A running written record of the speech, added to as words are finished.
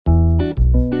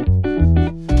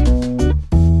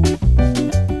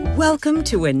Welcome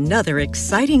to another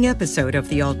exciting episode of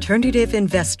the Alternative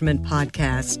Investment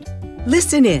Podcast.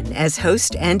 Listen in as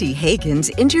host Andy Hagans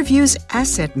interviews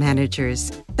asset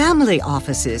managers, family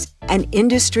offices, and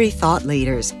industry thought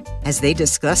leaders as they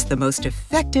discuss the most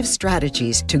effective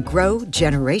strategies to grow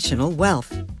generational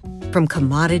wealth. From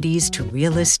commodities to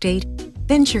real estate,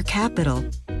 venture capital,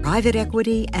 private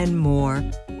equity, and more,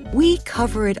 we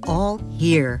cover it all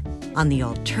here on the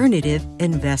Alternative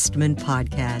Investment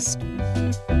Podcast.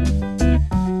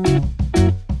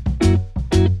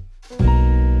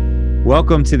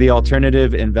 Welcome to the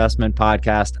Alternative Investment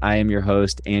Podcast. I am your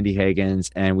host, Andy Hagans,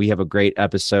 and we have a great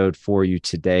episode for you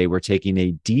today. We're taking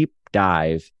a deep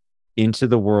dive into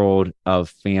the world of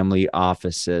family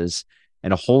offices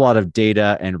and a whole lot of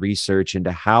data and research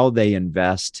into how they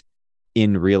invest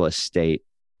in real estate.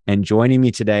 And joining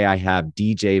me today, I have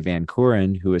DJ Van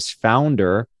Keuren, who is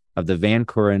founder of the Van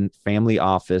Keuren Family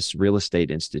Office Real Estate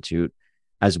Institute,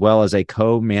 as well as a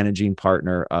co-managing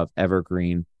partner of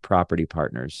Evergreen Property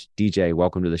Partners. DJ,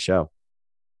 welcome to the show.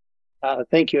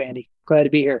 Thank you, Andy. Glad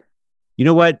to be here. You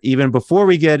know what? Even before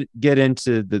we get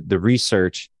into the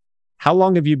research, how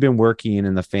long have you been working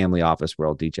in the family office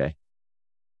world, DJ?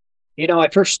 You know, I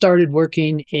first started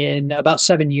working in about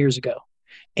 7 years ago.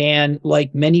 And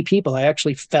like many people, I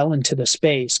actually fell into the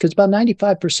space because about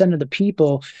 95% of the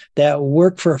people that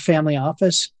work for a family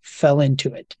office fell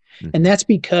into it. Mm-hmm. And that's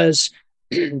because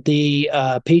the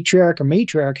patriarch or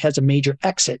matriarch has a major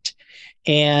exit.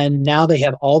 And now they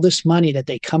have all this money that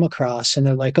they come across and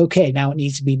they're like, okay, now it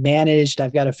needs to be managed.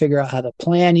 I've got to figure out how the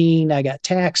planning, I got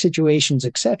tax situations,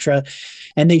 etc.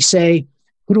 And they say,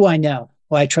 who do I know?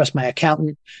 Well, I trust my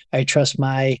accountant. I trust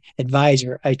my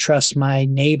advisor. I trust my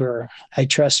neighbor. I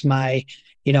trust my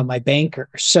banker.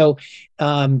 So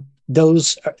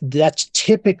that's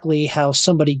typically how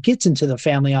somebody gets into the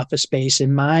family office space.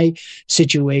 In my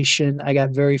situation, I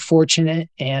got very fortunate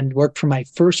and worked for my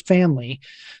first family,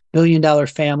 $1 billion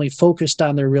family, focused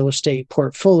on their real estate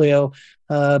portfolio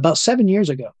about 7 years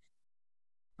ago.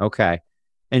 Okay.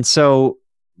 And so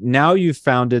now you've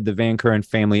founded the Van Keuren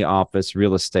Family Office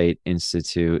Real Estate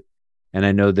Institute. And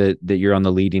I know that you're on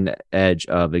the leading edge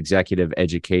of executive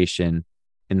education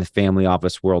in the family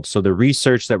office world. So the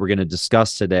research that we're going to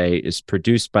discuss today is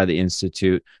produced by the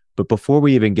Institute. But before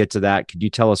we even get to that, could you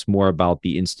tell us more about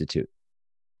the Institute?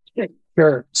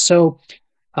 Sure. So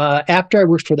after I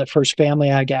worked for the first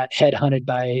family, I got headhunted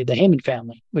by the Heyman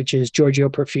family, which is Giorgio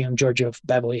Perfume, Giorgio of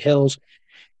Beverly Hills,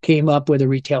 came up with a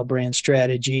retail brand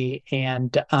strategy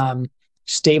and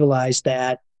stabilized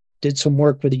that. Did some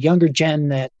work with a younger gen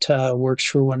that works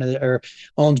for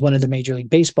owns one of the Major League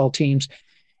Baseball teams.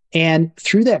 And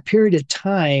through that period of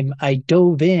time, I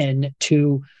dove in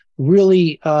to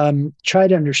really try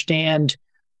to understand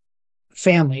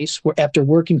families after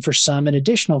working for some and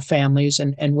additional families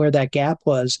and where that gap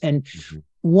was. And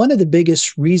one of the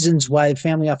biggest reasons why the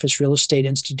Family Office Real Estate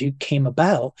Institute came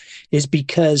about is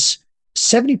because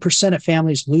 70% of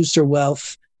families lose their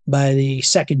wealth by the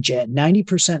second gen,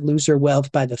 90% lose their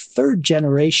wealth by the third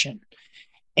generation.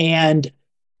 And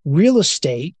real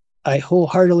estate, I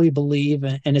wholeheartedly believe,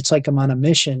 and it's like I'm on a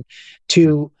mission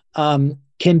to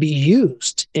can be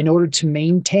used in order to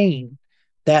maintain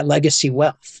that legacy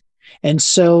wealth. And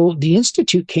so the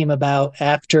Institute came about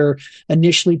after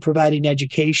initially providing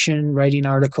education, writing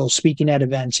articles, speaking at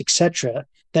events, etc.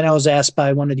 Then I was asked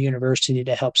by one of the university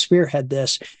to help spearhead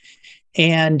this.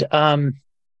 And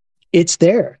it's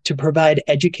there to provide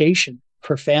education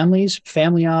for families,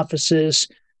 family offices,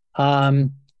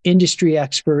 industry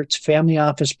experts, family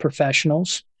office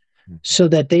professionals, so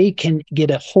that they can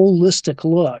get a holistic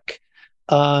look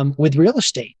with real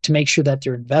estate to make sure that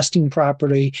they're investing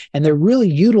properly and they're really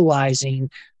utilizing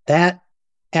that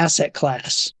asset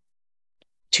class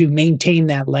to maintain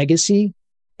that legacy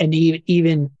and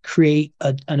even create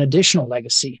an additional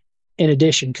legacy in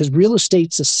addition, because real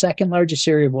estate's the second largest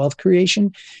area of wealth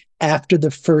creation after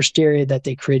the first area that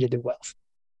they created their wealth.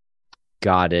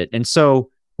 Got it. And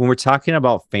so when we're talking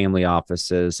about family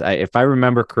offices, if I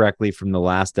remember correctly from the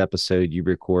last episode you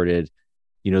recorded,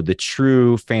 the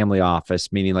true family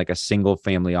office, meaning like a single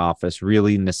family office,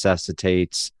 really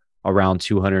necessitates around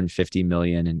 250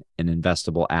 million in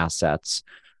investable assets.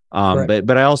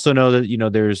 But I also know that,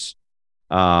 there's,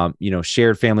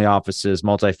 shared family offices,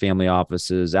 multifamily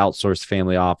offices, outsourced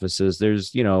family offices.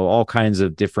 There's, all kinds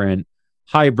of different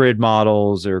hybrid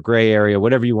models or gray area,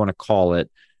 whatever you want to call it.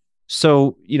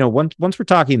 So, once we're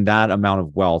talking that amount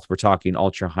of wealth, we're talking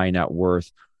ultra high net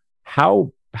worth.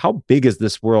 How big is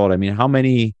this world? I mean, how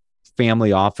many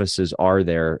family offices are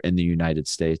there in the United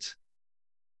States?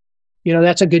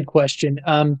 That's a good question.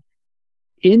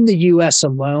 in the US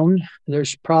alone,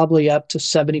 there's probably up to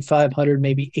 7,500,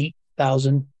 maybe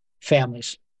 8,000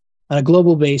 families. On a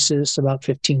global basis, about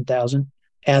 15,000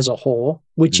 as a whole,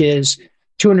 which is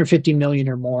 250 million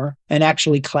or more, and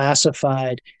actually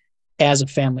classified as a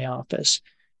family office.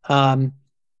 There's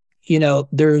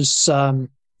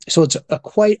so it's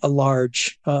quite a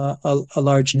large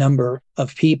number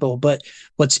of people. But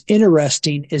what's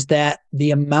interesting is that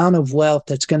the amount of wealth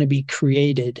that's going to be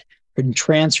created and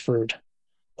transferred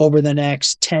over the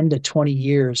next 10 to 20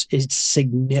 years is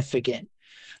significant.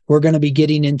 We're going to be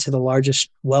getting into the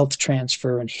largest wealth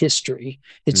transfer in history.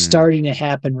 It's starting to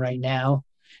happen right now.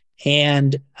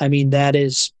 And I mean, that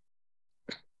is,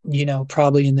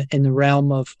 probably in the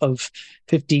realm of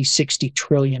 50, 60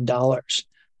 trillion dollars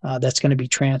that's going to be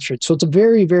transferred. So it's a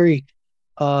very, very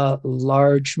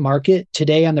large market.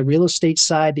 Today on the real estate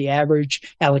side, the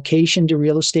average allocation to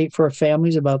real estate for a family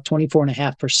is about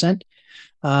 24.5%.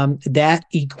 That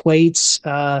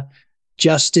equates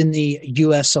just in the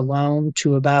US alone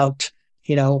to about,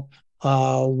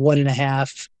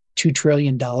 $1.5-2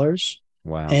 trillion.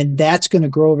 Wow. And that's going to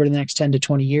grow over the next 10 to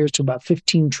 20 years to about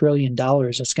 $15 trillion.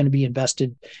 That's going to be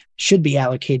invested, should be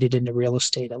allocated into real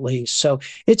estate at least. So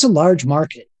it's a large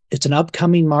market. It's an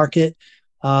upcoming market,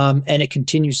 and it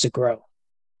continues to grow.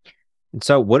 And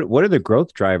so what are the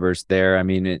growth drivers there? I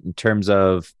mean, in terms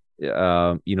of,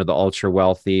 the ultra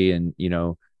wealthy and,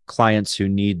 clients who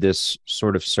need this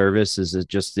sort of service, is it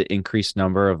just the increased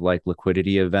number of like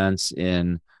liquidity events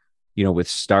in, with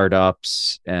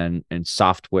startups and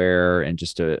software and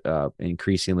just a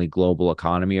increasingly global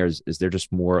economy, or is there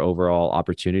just more overall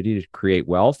opportunity to create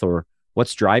wealth, or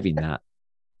what's driving that?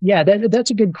 Yeah,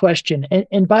 that's a good question.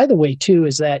 And by the way, too,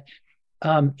 is that,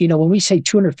 when we say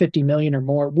 250 million or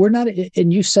more, we're not,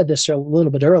 and you said this a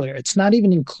little bit earlier, it's not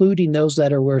even including those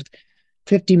that are worth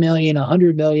 50 million,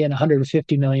 100 million,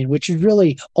 150 million, which is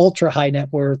really ultra high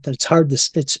net worth. It's hard to,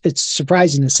 it's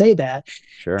surprising to say that.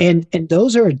 Sure. And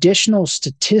those are additional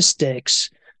statistics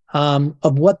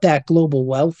of what that global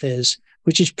wealth is,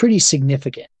 which is pretty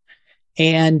significant.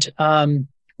 And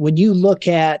when you look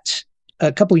at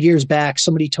a couple of years back,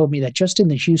 somebody told me that just in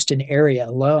the Houston area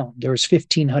alone, there was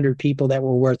 1,500 people that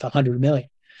were worth 100 million.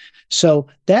 So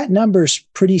that number is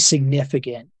pretty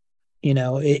significant.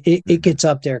 It gets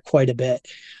up there quite a bit.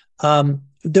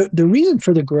 The reason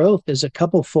for the growth is a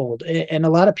couple-fold, and a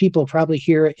lot of people probably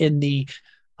hear in the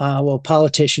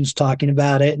politicians talking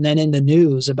about it, and then in the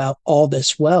news about all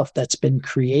this wealth that's been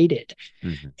created.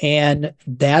 And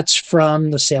that's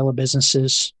from the sale of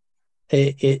businesses.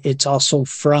 It's also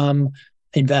from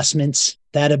investments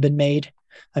that have been made.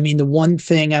 I mean, the one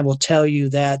thing I will tell you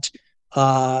that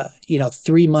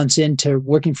 3 months into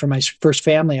working for my first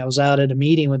family, I was out at a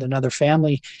meeting with another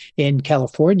family in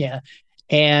California,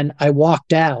 and I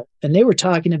walked out, and they were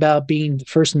talking about being the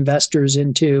first investors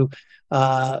into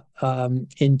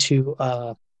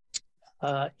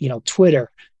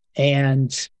Twitter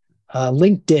and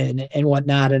LinkedIn and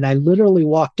whatnot. And I literally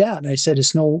walked out, and I said,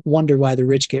 it's no wonder why the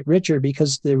rich get richer,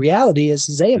 because the reality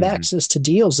is they have access to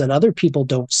deals that other people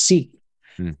don't see.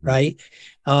 Right.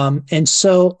 And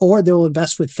so, or they'll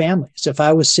invest with families. If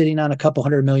I was sitting on a couple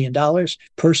 $100 million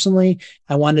personally,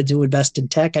 I wanted to invest in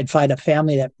tech, I'd find a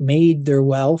family that made their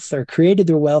wealth or created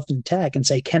their wealth in tech and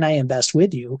say, can I invest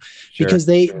with you? Sure. Because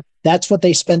that's what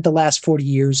they spent the last 40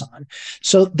 years on.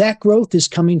 So that growth is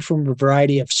coming from a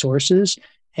variety of sources,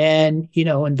 and,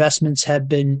 investments have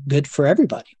been good for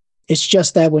everybody. It's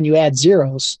just that when you add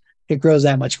zeros, it grows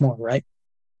that much more, right?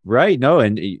 Right. No,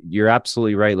 and you're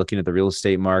absolutely right. Looking at the real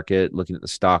estate market, looking at the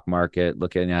stock market,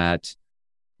 looking at,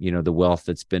 the wealth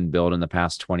that's been built in the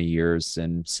past 20 years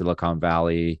in Silicon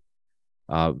Valley,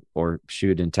 or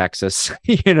in Texas,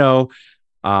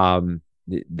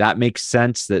 that makes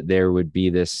sense that there would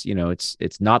be this,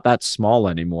 it's not that small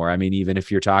anymore. I mean, even if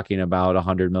you're talking about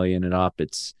 100 million and up,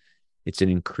 it's an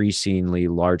increasingly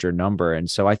larger number. And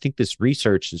so I think this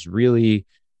research is really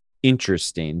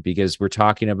interesting, because we're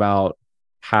talking about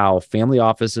how family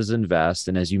offices invest.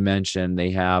 And as you mentioned, they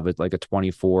have like a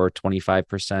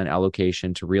 25%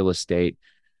 allocation to real estate.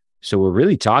 So we're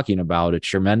really talking about a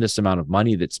tremendous amount of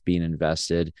money that's being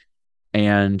invested.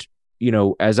 And,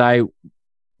 as I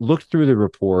looked through the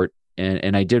report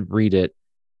and I did read it,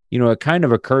 it kind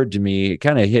of occurred to me, it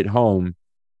kind of hit home.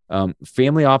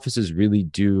 Family offices really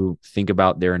do think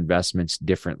about their investments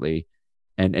differently.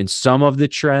 And some of the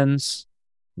trends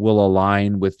will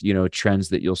align with, trends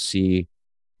that you'll see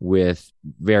with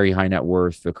very high net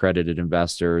worth accredited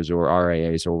investors or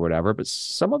RIAs or whatever, but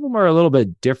some of them are a little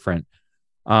bit different.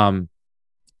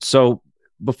 So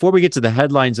before we get to the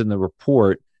headlines in the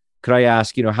report, could I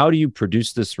ask, how do you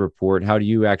produce this report? How do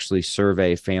you actually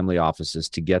survey family offices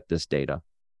to get this data?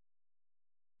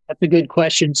 That's a good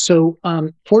question. So,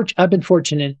 I've been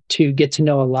fortunate to get to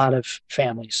know a lot of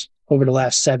families over the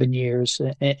last 7 years,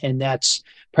 and that's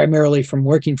primarily from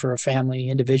working for a family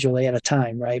individually at a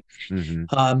time, right?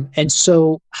 Mm-hmm. And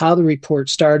so, how the report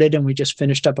started, and we just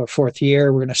finished up our 4th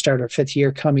year. We're going to start our 5th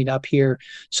year coming up here.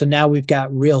 So now we've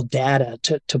got real data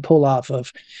to pull off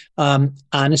of.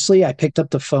 Honestly, I picked up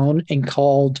the phone and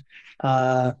called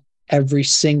every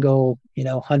single,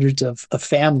 hundreds of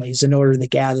families in order to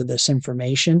gather this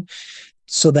information,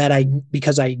 so that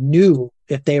because I knew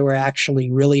if they were actually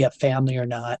really a family or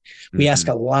not. We ask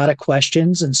a lot of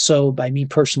questions. And so by me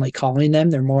personally calling them,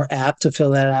 they're more apt to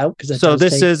fill that out. So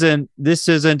this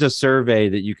isn't a survey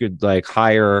that you could like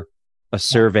hire a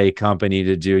survey company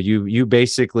to do. You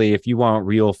basically, if you want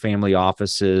real family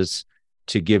offices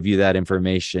to give you that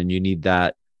information, you need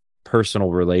that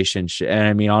personal relationship. And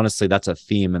I mean, honestly, that's a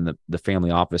theme in the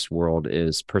family office world,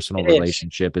 is personal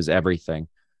relationship is everything.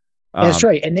 That's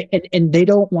right. And they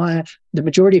don't want, the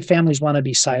majority of families want to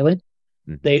be silent.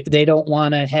 They don't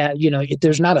want to have, if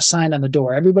there's not a sign on the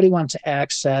door. Everybody wants to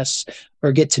access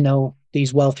or get to know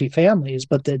these wealthy families,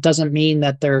 but that doesn't mean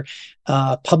that they're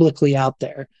publicly out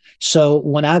there. So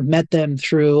when I've met them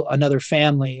through another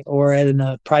family or at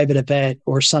a private event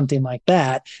or something like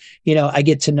that, I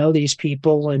get to know these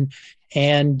people,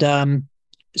 and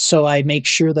so I make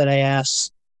sure that I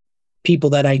ask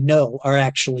people that I know are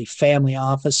actually family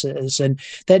offices. And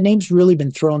that name's really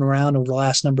been thrown around over the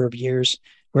last number of years,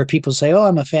 where people say, "Oh,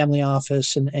 I'm a family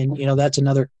office," and that's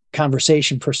another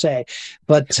conversation per se.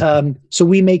 But so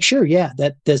we make sure,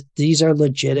 that these are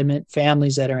legitimate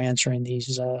families that are answering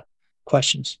these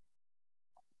questions.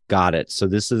 Got it. So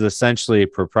this is essentially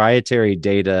proprietary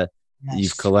data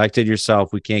you've collected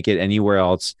yourself. We can't get anywhere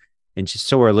else. And just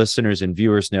so our listeners and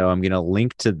viewers know, I'm going to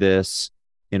link to this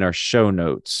in our show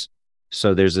notes.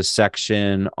 So there's a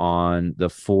section on the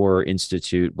For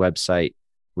Institute website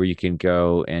where you can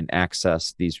go and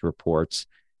access these reports.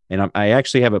 And I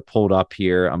actually have it pulled up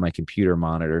here on my computer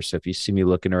monitor. So if you see me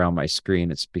looking around my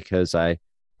screen, it's because I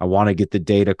want to get the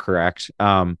data correct.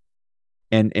 And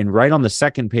right on the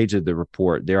second page of the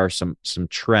report, there are some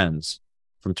trends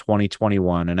from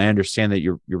 2021. And I understand that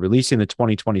you're releasing the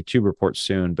 2022 report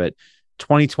soon, but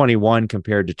 2021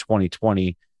 compared to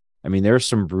 2020, I mean, there's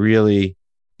some really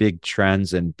big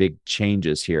trends and big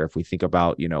changes here. If we think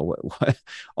about, what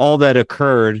all that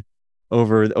occurred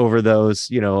over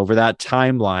those, over that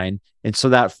timeline. And so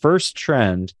that first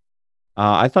trend,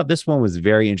 I thought this one was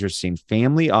very interesting.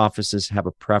 Family offices have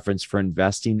a preference for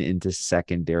investing into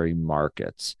secondary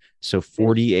markets. So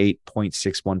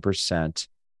 48.61%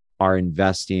 are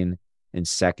investing in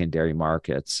secondary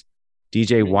markets.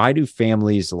 DJ, why do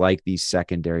families like these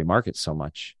secondary markets so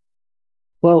much?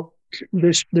 Well,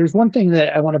 there's one thing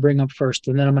that I want to bring up first,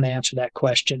 and then I'm going to answer that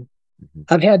question.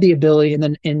 I've had the ability, and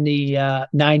then in the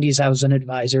 90s, I was an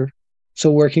advisor.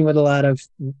 So working with a lot of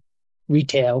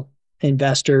retail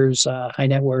investors, high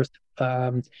net worth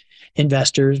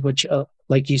investors, which,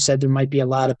 like you said, there might be a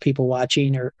lot of people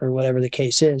watching or whatever the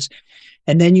case is.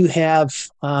 And then you have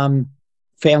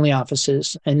family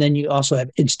offices, and then you also have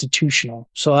institutional.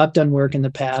 So I've done work in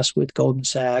the past with Goldman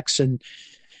Sachs and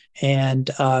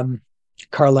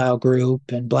Carlyle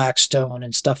Group and Blackstone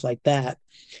and stuff like that,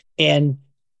 and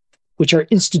which are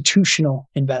institutional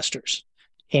investors.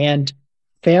 And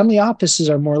family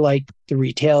offices are more like the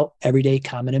retail, everyday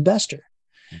common investor.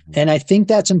 And I think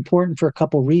that's important for a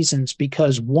couple of reasons,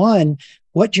 because one,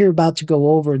 what you're about to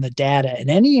go over in the data and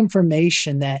any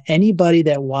information that anybody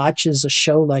that watches a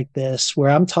show like this, where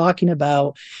I'm talking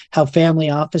about how family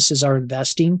offices are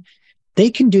investing, they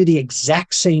can do the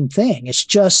exact same thing. It's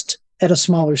just at a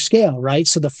smaller scale, right?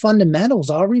 So the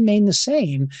fundamentals all remain the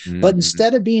same, but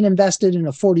instead of being invested in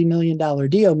a $40 million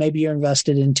deal, maybe you're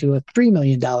invested into a $3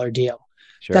 million deal.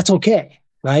 Sure. That's okay,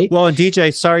 right? Well, and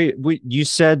DJ, sorry, you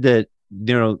said that,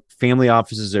 family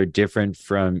offices are different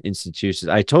from institutions.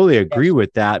 I totally agree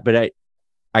with that, but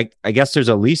I guess there's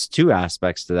at least two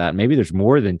aspects to that. Maybe there's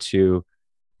more than two,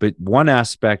 but one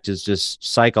aspect is just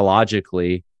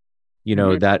psychologically,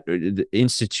 that the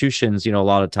institutions, a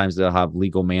lot of times they'll have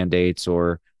legal mandates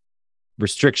or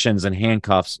restrictions and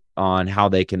handcuffs on how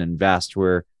they can invest,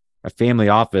 where a family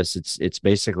office, it's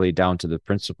basically down to the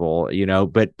principal,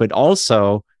 but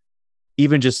also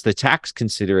even just the tax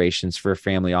considerations for a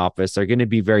family office are going to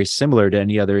be very similar to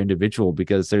any other individual,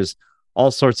 because there's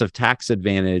all sorts of tax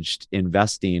advantaged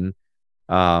investing,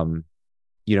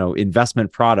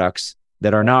 investment products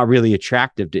that are not really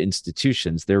attractive to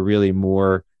institutions. They're really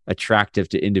more attractive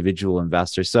to individual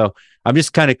investors. So I'm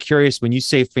just kind of curious, when you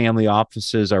say family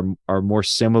offices are more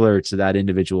similar to that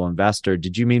individual investor,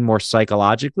 did you mean more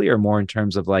psychologically or more in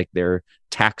terms of like their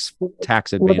tax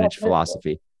advantage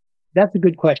philosophy? That's a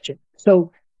good question.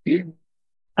 So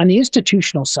on the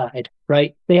institutional side,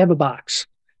 right, they have a box.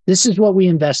 This is what we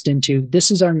invest into.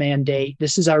 This is our mandate.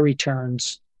 This is our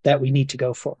returns that we need to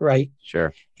go for, right?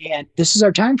 Sure. And this is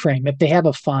our time frame. If they have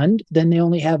a fund, then they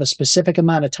only have a specific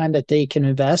amount of time that they can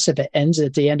invest. If it ends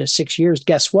at the end of 6 years,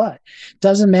 guess what?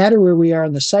 Doesn't matter where we are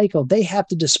in the cycle. They have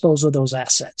to dispose of those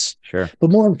assets. Sure. But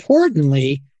more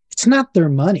importantly, it's not their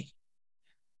money.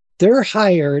 They're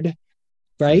hired,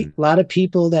 right? A lot of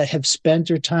people that have spent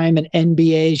their time in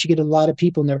MBAs, you get a lot of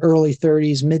people in their early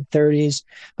 30s, mid 30s.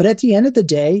 But at the end of the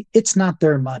day, it's not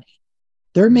their money.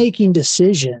 They're making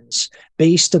decisions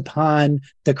based upon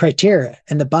the criteria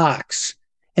and the box,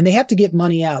 and they have to get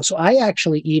money out. So I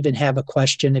actually even have a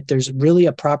question if there's really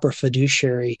a proper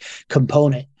fiduciary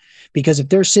component, because if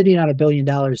they're sitting on $1 billion,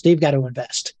 they've got to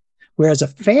invest. Whereas a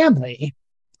family,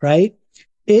 right,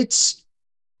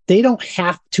 they don't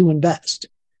have to invest.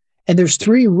 And there's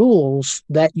 3 rules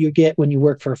that you get when you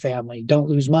work for a family. Don't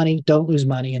lose money, don't lose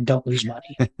money, and don't lose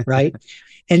money, right?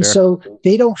 And Sure. so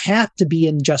they don't have to be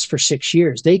in just for 6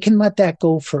 years. They can let that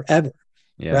go forever,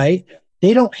 right?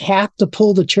 They don't have to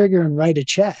pull the trigger and write a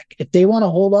check. If they want to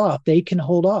hold off, they can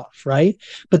hold off, right?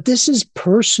 But this is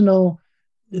personal.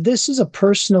 This is a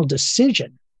personal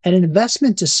decision, an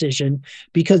investment decision,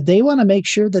 because they want to make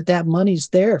sure that that money's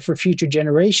there for future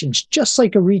generations. Just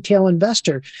like a retail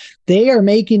investor, they are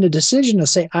making a decision to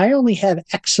say, I only have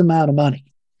X amount of money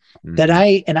that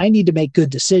I need to make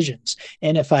good decisions.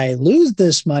 And if I lose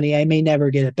this money, I may never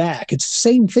get it back. It's the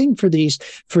same thing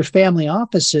for family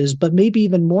offices, but maybe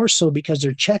even more so because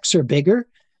their checks are bigger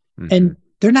and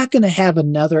they're not going to have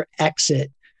another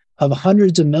exit of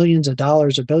hundreds of millions of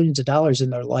dollars or billions of dollars in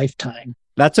their lifetime.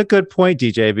 That's a good point,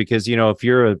 DJ, because, if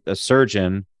you're a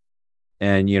surgeon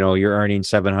and, you're earning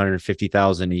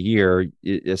 $750,000 a year,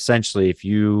 essentially, if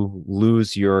you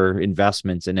lose your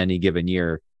investments in any given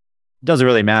year, it doesn't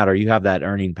really matter. You have that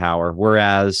earning power.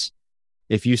 Whereas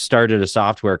if you started a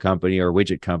software company or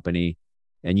widget company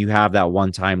and you have that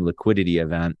one-time liquidity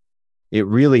event, it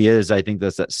really is, I think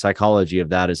that psychology of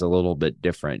that is a little bit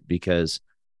different, because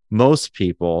most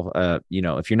people,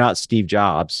 if you're not Steve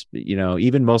Jobs,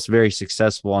 even most very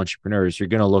successful entrepreneurs, you're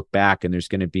going to look back and there's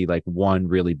going to be like one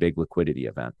really big liquidity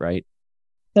event, right?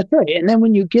 That's right. And then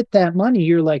when you get that money,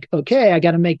 you're like, okay, I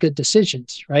got to make good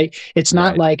decisions, right? It's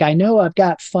not like, I know I've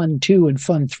got fund 2 and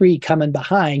fund 3 coming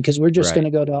behind because we're just going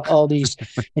to go to all these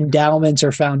endowments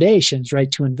or foundations, right,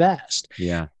 to invest.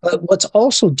 Yeah. But what's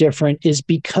also different is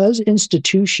because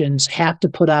institutions have to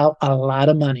put out a lot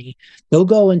of money, they'll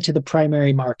go into the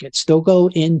primary markets. They'll go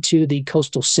into the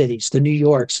coastal cities, the New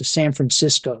Yorks, the San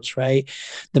Franciscos, right?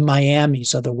 The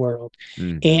Miamis of the world.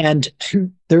 And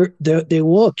they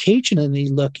will occasionally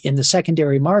look in the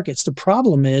secondary markets. The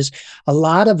problem is a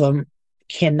lot of them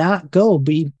cannot go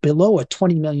below a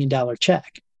 $20 million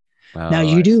check. Now,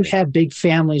 you do have big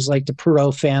families like the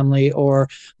Perot family or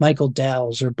Michael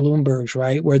Dell's or Bloomberg's,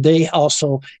 right, where they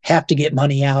also have to get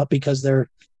money out because they're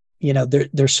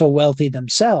so wealthy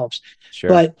themselves. Sure.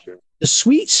 But the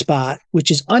sweet spot,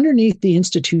 which is underneath the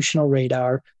institutional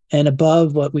radar and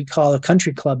above what we call a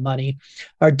country club money,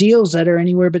 are deals that are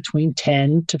anywhere between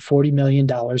 $10 to $40 million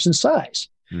in size.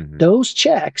 Those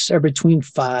checks are between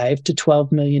 $5 to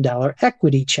 $12 million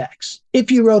equity checks.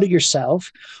 If you wrote it yourself,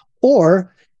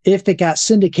 or if it got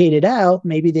syndicated out,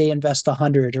 maybe they invest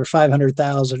 100 or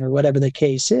 500,000 or whatever the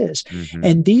case is.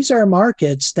 And these are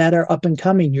markets that are up and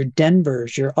coming. Your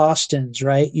Denvers, your Austins,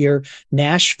 right? Your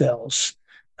Nashvilles.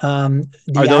 Are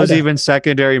those even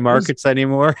secondary markets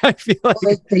anymore? I feel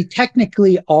like they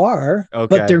technically are,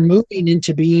 but they're moving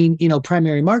into being,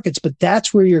 primary markets. But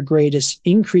that's where your greatest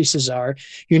increases are.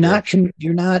 You're not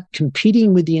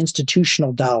competing with the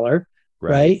institutional dollar,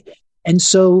 right? And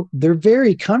so they're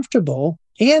very comfortable.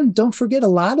 And don't forget, a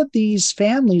lot of these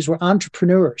families were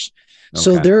entrepreneurs.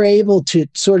 So they're able to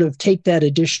sort of take that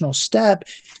additional step.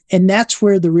 And that's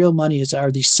where the real money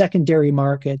are these secondary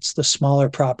markets, the smaller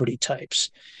property types.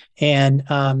 And,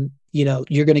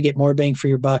 you're going to get more bang for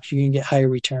your buck. You're going to get higher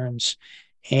returns.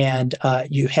 And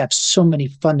you have so many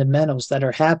fundamentals that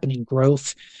are happening,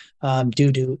 growth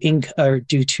due to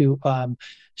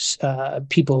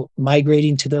people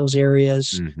migrating to those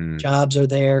areas. Jobs are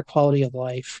there, quality of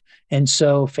life. And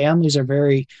so families are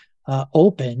very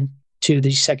open to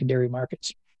these secondary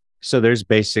markets. So there's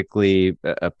basically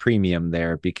a premium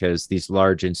there because these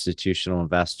large institutional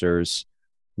investors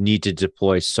need to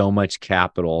deploy so much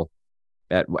capital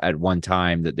at one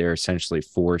time that they're essentially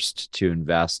forced to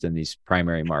invest in these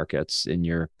primary markets in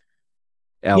your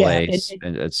LA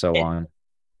and so on.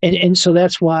 And so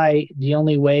that's why the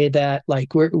only way that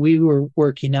like we were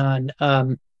working on,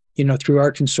 through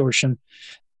our consortium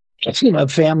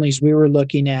of families, we were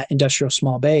looking at industrial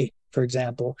small bay, for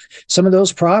example. Some of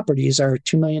those properties are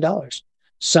 $2 million.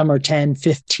 Some are 10,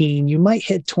 15. You might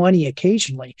hit 20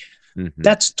 occasionally. Mm-hmm.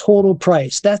 That's total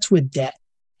price. That's with debt.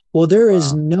 Well, there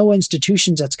is no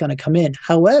institutions that's going to come in.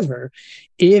 However,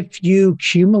 if you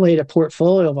accumulate a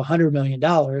portfolio of $100 million,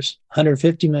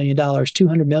 $150 million,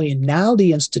 $200 million, now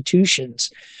the institutions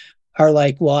are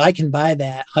like, well, I can buy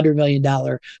that $100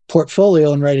 million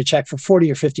portfolio and write a check for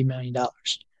 $40 or $50 million.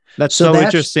 That's so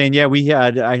interesting. Yeah,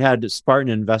 I had Spartan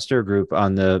Investor Group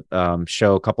on the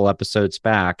show a couple episodes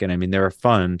back, and I mean they're a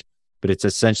fund, but it's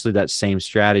essentially that same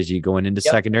strategy: going into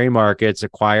secondary markets,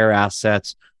 acquire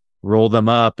assets, roll them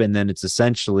up, and then it's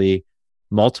essentially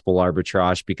multiple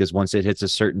arbitrage, because once it hits a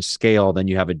certain scale, then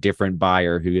you have a different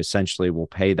buyer who essentially will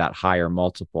pay that higher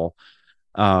multiple.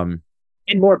 And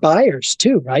more buyers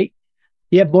too, right?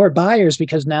 You have more buyers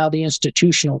because now the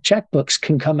institutional checkbooks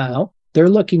can come out. They're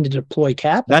looking to deploy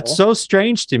capital. That's so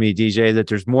strange to me, DJ, that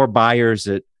there's more buyers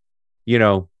at,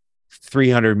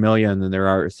 300 million than there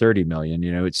are 30 million.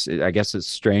 I guess it's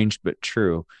strange, but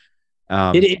true.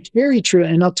 It's very true.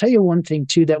 And I'll tell you one thing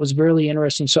too, that was really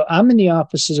interesting. So I'm in the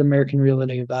office of American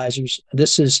Realty Advisors.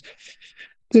 This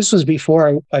was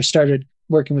before I started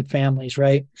working with families,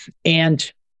 right?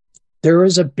 And there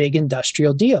was a big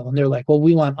industrial deal. And they're like, well,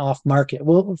 we want off market.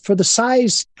 Well, for the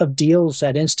size of deals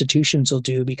that institutions will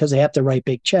do, because they have to write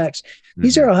big checks,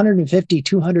 these are 150,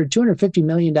 200, $250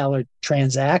 million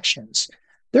transactions.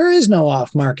 There is no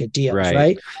off market deals,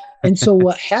 right? And so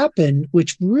what happened,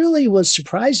 which really was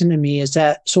surprising to me, is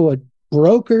that a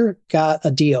broker got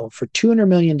a deal for $200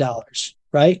 million,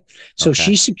 right? So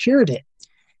she secured it.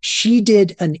 She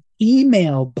did an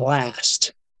email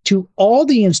blast to all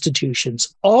the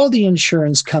institutions, all the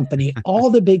insurance company, all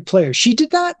the big players. She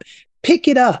did not pick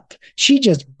it up. She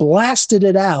just blasted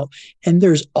it out. And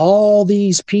there's all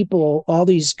these people, all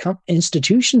these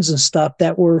institutions and stuff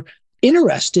that were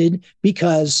interested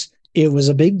because it was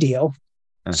a big deal.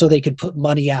 So they could put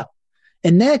money out.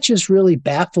 And that just really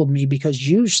baffled me, because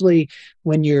usually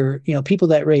when you're, people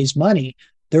that raise money,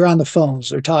 they're on the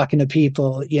phones, they're talking to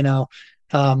people, a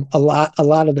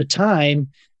lot of the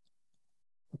time,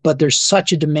 but there's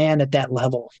such a demand at that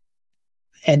level.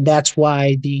 And that's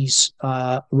why these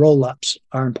roll-ups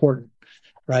are important,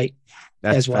 right?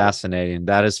 That's fascinating.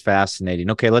 That is fascinating.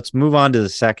 Okay, let's move on to the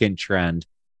second trend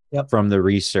from the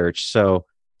research. So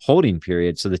holding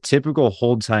period. So the typical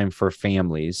hold time for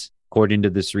families, according to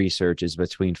this research, is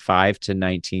between 5 to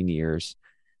 19 years.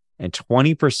 And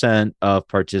 20% of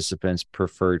participants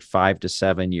preferred 5 to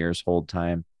 7 years hold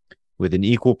time, with an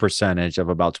equal percentage of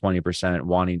about 20%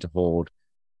 wanting to hold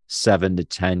 7 to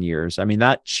 10 years. I mean,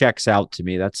 that checks out to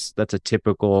me. That's a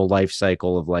typical life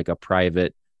cycle of like a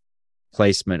private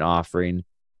placement offering.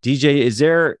 DJ, is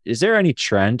there any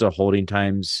trend to holding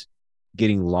times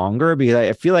getting longer? Because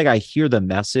I feel like I hear the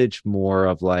message more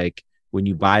of like, when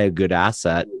you buy a good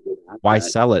asset, why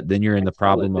sell it? Then you're in the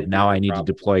problem of, now I need to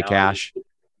deploy cash,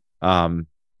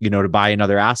 to buy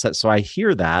another asset. So I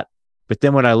hear that, but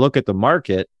then when I look at the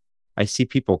market, I see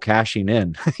people cashing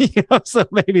in, so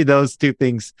maybe those two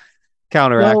things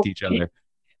counteract each other.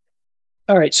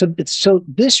 All right. So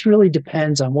this really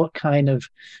depends on what kind of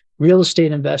real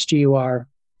estate investor you are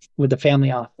with the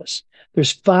family office.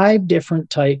 There's 5 different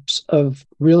types of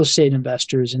real estate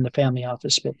investors in the family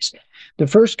office space. The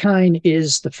first kind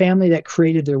is the family that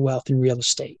created their wealth in real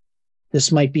estate.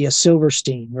 This might be a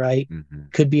Silverstein, right? Mm-hmm.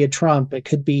 Could be a Trump. It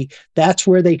could be, that's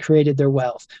where they created their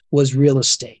wealth, was real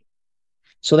estate.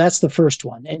 So that's the first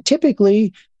one. And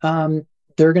typically,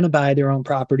 they're going to buy their own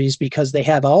properties because they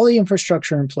have all the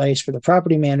infrastructure in place for the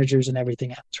property managers and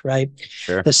everything else, right?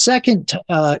 Sure. The second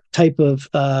type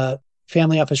of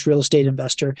family office real estate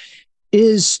investor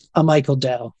is a Michael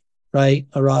Dell, right?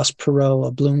 A Ross Perot,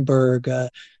 a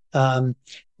Bloomberg.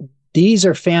 These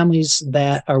are families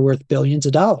that are worth billions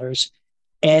of dollars,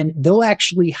 and they'll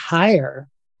actually hire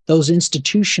those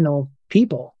institutional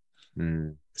people,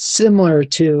 similar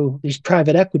to these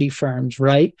private equity firms,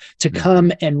 right? To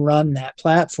come and run that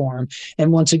platform.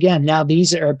 And once again, now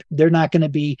they're not going to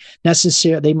be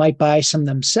necessary. They might buy some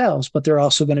themselves, but they're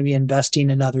also going to be investing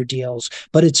in other deals,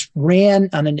 but it's ran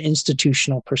on an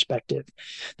institutional perspective.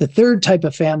 The third type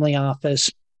of family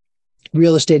office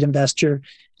real estate investor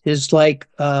is like,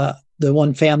 the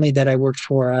one family that I worked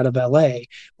for out of LA,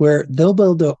 where they'll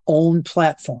build their own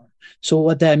platform. So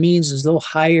what that means is they'll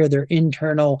hire their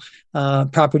internal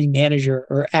property manager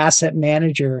or asset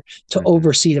manager to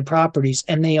oversee the properties,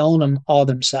 and they own them all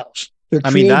themselves. They're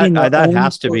creating their that own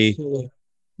has to be portfolio.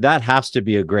 that has to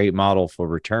be a great model for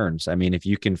returns. I mean, if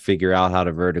you can figure out how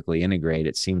to vertically integrate,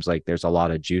 it seems like there's a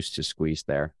lot of juice to squeeze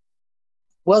there.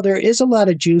 Well, there is a lot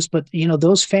of juice, but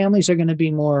those families are going to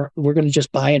be more, we're going to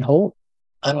just buy and hold.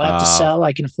 I don't have to sell.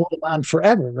 I can hold them on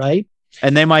forever, right?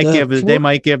 And they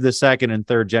might give the second and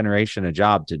third generation a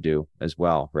job to do as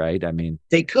well, right? I mean,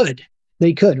 they could,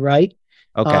 right?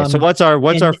 Okay, so what's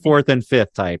our fourth and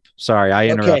fifth type? Sorry, I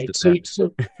interrupted. Okay,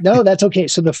 so no, that's okay.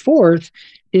 So the fourth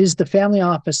is the family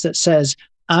office that says,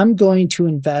 I'm going to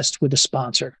invest with a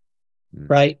sponsor,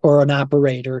 right? Or an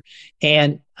operator.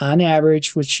 And on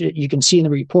average, which you can see in the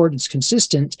report, it's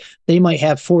consistent. They might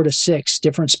have 4 to 6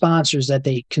 different sponsors that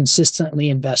they consistently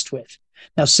invest with.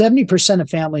 Now, 70% of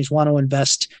families want to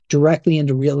invest directly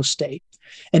into real estate.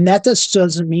 And that just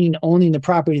doesn't mean owning the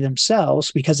property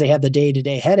themselves because they have the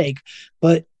day-to-day headache,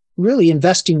 but really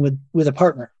investing with a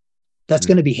partner that's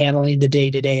going to be handling the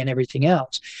day-to-day and everything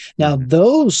else. Now,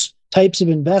 those types of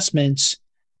investments,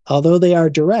 although they are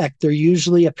direct, they're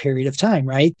usually a period of time,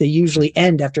 right? They usually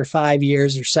end after 5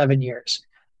 years or 7 years.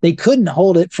 They couldn't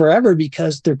hold it forever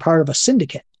because they're part of a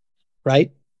syndicate,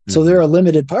 right? So they're a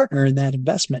limited partner in that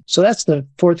investment. So that's the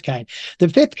fourth kind. The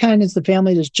fifth kind is the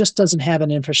family that just doesn't have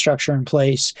an infrastructure in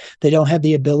place. They don't have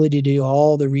the ability to do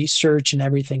all the research and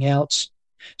everything else.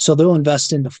 So they'll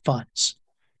invest into funds,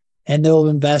 and they'll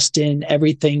invest in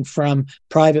everything from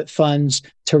private funds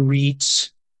to REITs,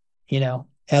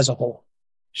 as a whole.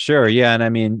 Sure. Yeah. And I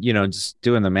mean, just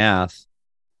doing the math,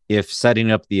 if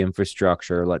setting up the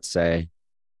infrastructure, let's say,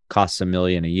 costs $1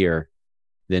 million a year,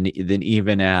 then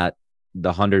even at the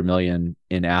 100 million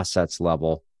in assets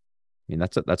level, I mean,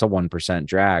 that's a 1%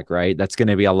 drag, right? That's going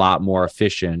to be a lot more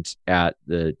efficient at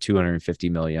the 250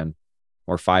 million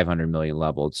or 500 million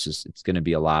level. It's going to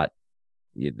be the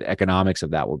economics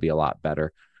of that will be a lot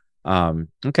better.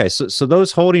 Okay. So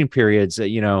those holding periods,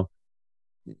 to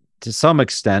some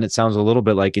extent, it sounds a little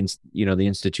bit like, the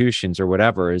institutions or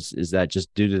whatever is that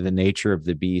just due to the nature of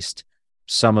the beast,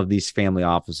 some of these family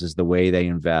offices, the way they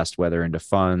invest, whether into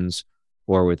funds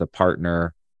or with a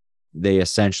partner, they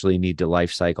essentially need to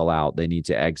life cycle out. They need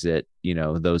to exit,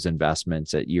 those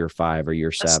investments at year 5 or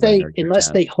year 7. Unless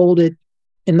they hold it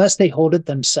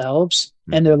themselves,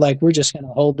 and they're like, we're just going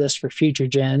to hold this for future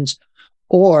gens,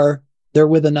 or they're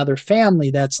with another family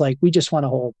that's like, we just want to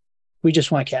hold, we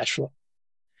just want cash flow.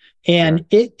 And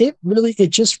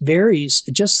it just varies.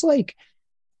 Just like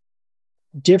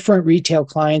different retail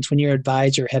clients, when you're an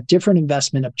advisor, have different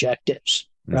investment objectives,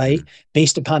 right?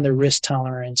 Based upon their risk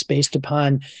tolerance, based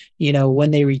upon,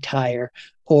 when they retire,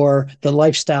 or the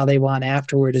lifestyle they want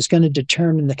afterward is going to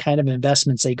determine the kind of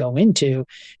investments they go into.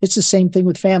 It's the same thing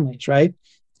with families, right?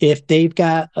 If they're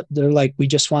like, we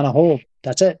just want to hold,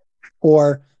 that's it.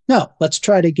 Or no, let's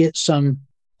try to get some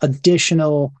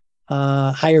additional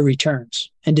higher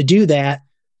returns. And to do that,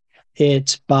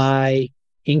 it's by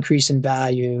increase in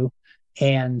value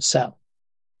and sell.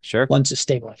 Sure. Once it's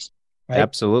stabilized. Right?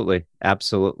 Absolutely.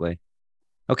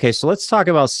 Okay, so let's talk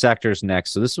about sectors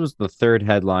next. So this was the third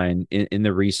headline in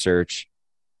the research,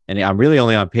 and I'm really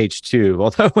only on page 2.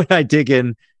 Although when I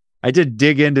did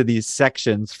dig into these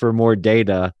sections for more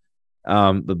data.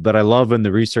 But I love in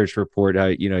the research report how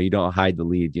you don't hide the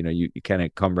lead. You kind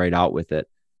of come right out with it.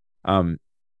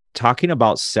 Talking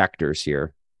about sectors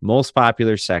here, most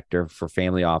popular sector for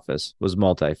family office was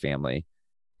multifamily.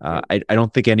 I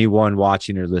don't think anyone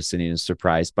watching or listening is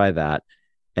surprised by that.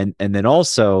 And then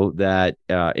also that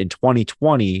in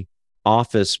 2020,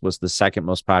 office was the second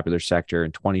most popular sector.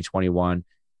 In 2021,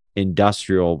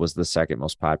 industrial was the second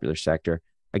most popular sector.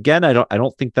 Again, I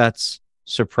don't think that's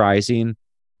surprising.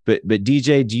 But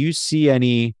DJ, do you see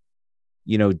any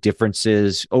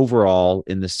differences overall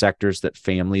in the sectors that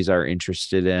families are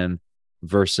interested in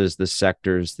versus the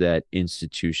sectors that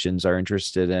institutions are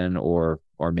interested in, or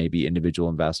maybe individual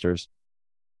investors?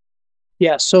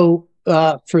 Yeah. So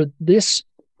for this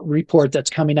report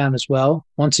that's coming out as well,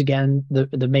 once again,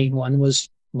 the main one was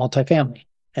multifamily,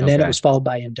 and then it was followed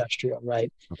by industrial,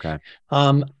 right? Okay.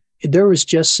 There was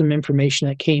just some information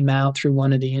that came out through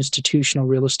one of the institutional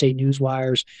real estate news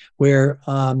wires where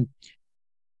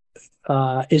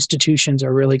institutions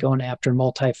are really going after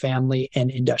multifamily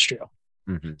and industrial.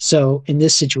 So in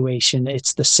this situation,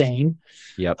 it's the same.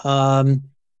 Yep. I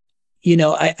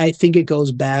think it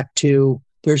goes back to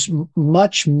there's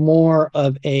much more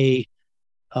of a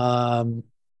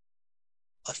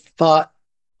thought,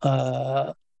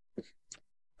 a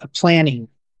planning,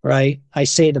 right? I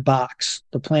say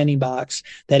the planning box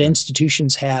that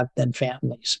institutions have than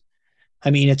families.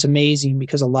 I mean, it's amazing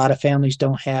because a lot of families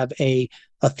don't have a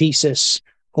thesis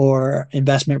or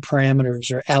investment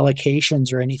parameters or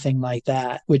allocations or anything like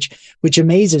that, which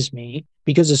amazes me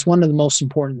because it's one of the most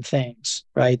important things,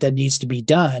 right, that needs to be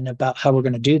done about how we're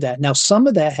going to do that. Now, some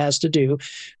of that has to do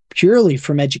purely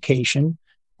from education,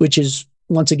 which is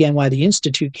once again why the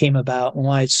Institute came about and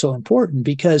why it's so important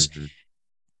because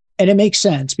and it makes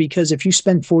sense because if you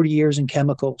spend 40 years in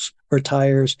chemicals or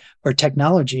tires or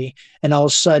technology, and all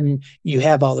of a sudden you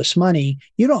have all this money,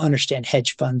 you don't understand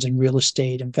hedge funds and real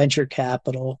estate and venture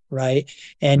capital, right?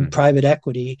 And private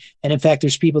equity. And in fact,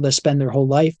 there's people that spend their whole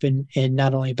life in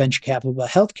not only venture capital, but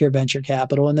healthcare venture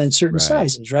capital and then certain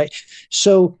sizes, right?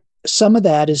 So some of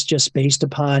that is just based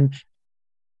upon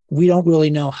we don't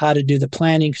really know how to do the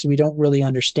planning because we don't really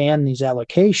understand these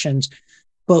allocations.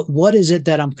 But what is it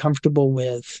that I'm comfortable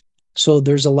with? So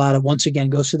there's a lot of, once again,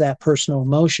 goes to that personal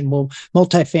emotion. Well,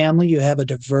 multifamily, you have a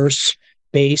diverse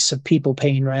base of people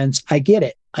paying rents. I get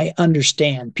it. I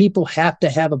understand. People have to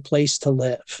have a place to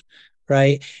live,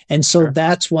 right? And so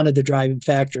that's one of the driving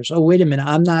factors. Oh, wait a minute.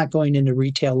 I'm not going into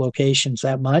retail locations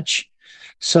that much.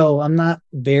 So I'm not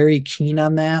very keen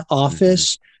on that.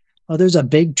 Office. Oh, there's a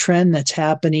big trend that's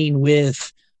happening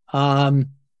with, because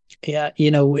of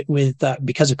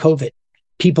COVID.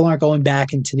 People aren't going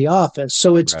back into the office.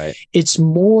 So it's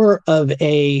more of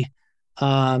a,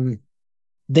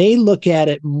 they look at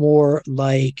it more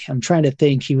like, I'm trying to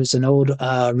think, he was an old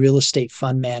real estate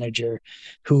fund manager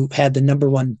who had the number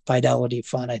one Fidelity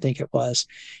fund, I think it was.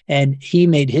 And he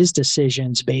made his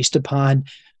decisions based upon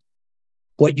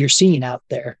what you're seeing out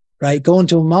there. Right, going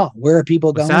to a mall. Where are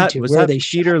people going to? Where are they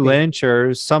shopping? Peter Lynch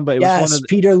or somebody? Yes,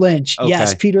 Peter Lynch. Okay.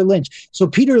 Yes, Peter Lynch. So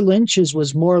Peter Lynch's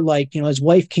was more like, his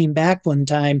wife came back one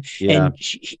time and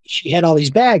she had all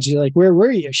these bags. He's like, where were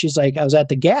you? She's like, I was at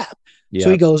the Gap. So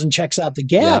he goes and checks out the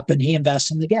Gap and he invests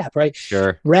in the Gap, right?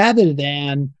 Sure. Rather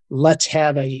than let's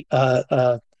have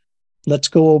let's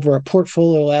go over a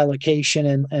portfolio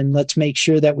allocation and let's make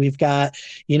sure that we've got,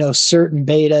 certain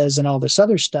betas and all this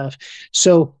other stuff.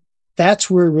 So that's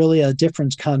where really a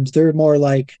difference comes. They're more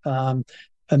like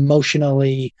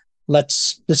emotionally,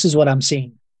 this is what I'm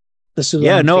seeing. This is what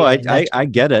I'm feeling. I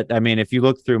get it. I mean, if you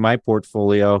look through my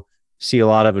portfolio, see a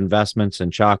lot of investments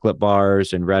in chocolate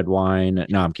bars and red wine.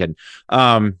 No, I'm kidding.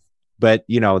 But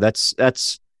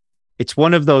it's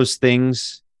one of those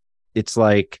things. It's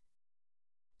like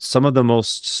some of the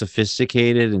most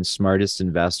sophisticated and smartest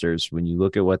investors, when you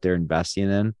look at what they're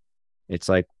investing in, it's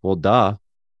like, well, duh.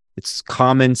 It's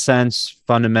common sense,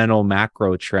 fundamental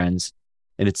macro trends.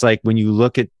 And it's like when you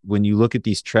look at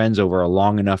these trends over a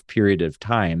long enough period of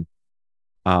time,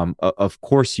 of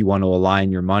course you want to align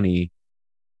your money,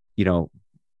 in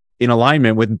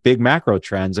alignment with big macro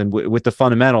trends and with the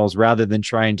fundamentals rather than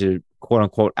trying to quote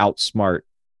unquote outsmart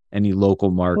any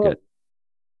local market.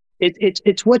 Well,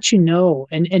 it's what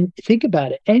and think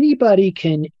about it. Anybody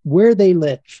can, where they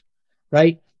live,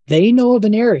 right? They know of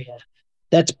an area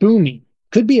that's booming.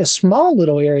 Could be a small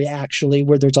little area actually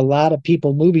where there's a lot of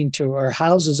people moving to or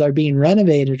houses are being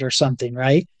renovated or something,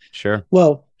 right? Sure.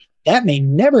 Well, that may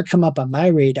never come up on my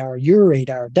radar, your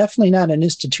radar, definitely not an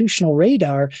institutional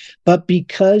radar, but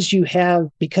because you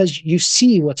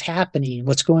see what's happening,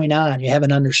 what's going on, you have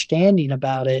an understanding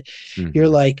about it, you're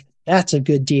like, that's a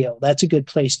good deal. That's a good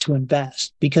place to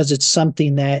invest because it's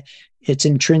something that it's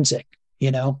intrinsic,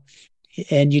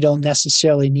 and you don't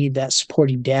necessarily need that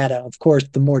supporting data. Of course,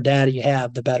 the more data you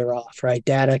have, the better off, right?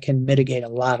 Data can mitigate a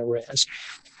lot of risk,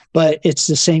 but it's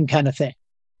the same kind of thing,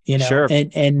 Sure.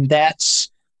 And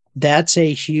that's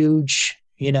a huge,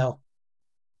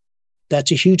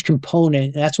 that's a huge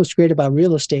component. And that's what's great about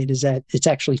real estate is that it's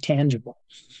actually tangible,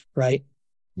 right?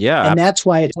 Yeah. And that's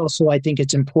why it's also, I think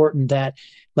it's important that,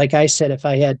 like I said, if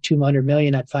I had 200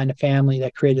 million, I'd find a family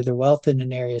that created their wealth in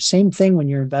an area. Same thing when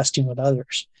you're investing with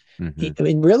others.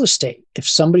 In real estate, if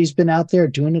somebody's been out there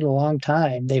doing it a long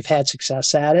time, they've had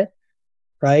success at it,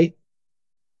 right?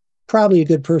 Probably a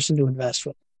good person to invest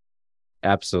with.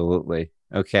 Absolutely.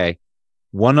 Okay.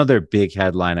 One other big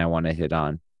headline I want to hit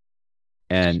on,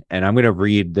 and I'm going to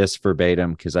read this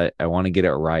verbatim because I want to get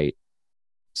it right.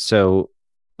 So,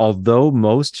 although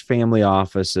most family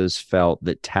offices felt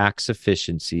that tax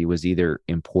efficiency was either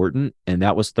important, and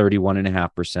that was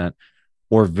 31.5%,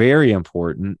 or very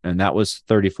important, and that was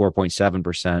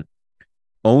 34.7%,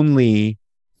 only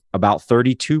about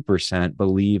 32%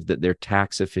 believe that their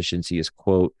tax efficiency is,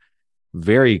 quote,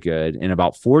 very good. And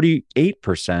about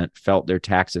 48% felt their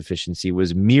tax efficiency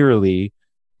was merely,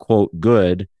 quote,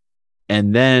 good.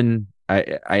 And then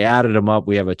I added them up.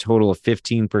 We have a total of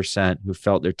 15% who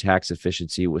felt their tax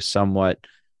efficiency was somewhat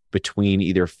between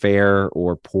either fair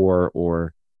or poor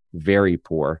or very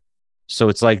poor. So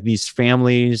it's like these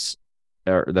families,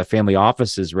 or the family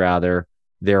offices rather,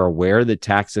 they're aware that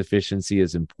tax efficiency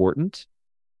is important,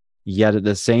 yet at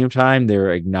the same time,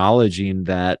 they're acknowledging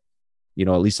that, at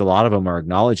least a lot of them are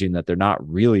acknowledging that they're not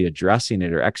really addressing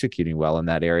it or executing well in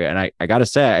that area. And I got to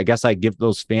say, I guess I give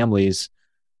those families,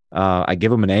 I give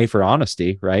them an A for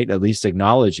honesty, right? At least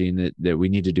acknowledging that we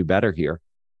need to do better here.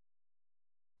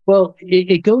 Well,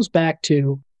 it goes back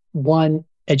to one,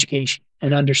 education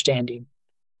and understanding,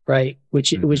 right?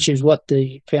 Which is what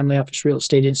the Family Office Real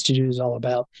Estate Institute is all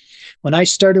about. When I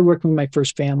started working with my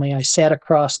first family, I sat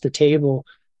across the table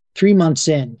 3 months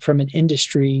in from an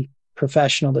industry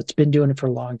professional that's been doing it for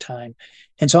a long time.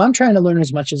 And so I'm trying to learn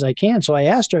as much as I can. So I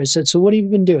asked her, I said, so what have you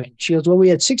been doing? She goes, well, we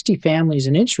had 60 families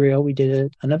in Israel. We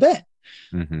did an event.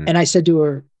 And I said to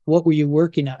her, what were you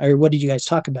working on? Or what did you guys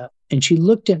talk about? And she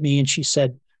looked at me and she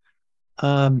said,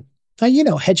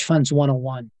 hedge funds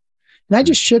 101. And I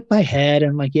just shook my head. And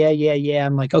I'm like, yeah.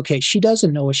 I'm like, okay, she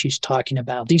doesn't know what she's talking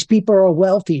about. These people are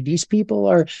wealthy. These people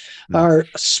are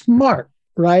smart,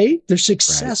 right? They're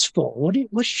successful. Right.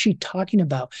 What's she talking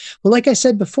about? Well, like I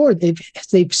said before,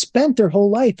 they've spent their whole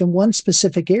life in one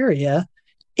specific area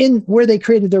in where they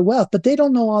created their wealth, but they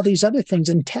don't know all these other things.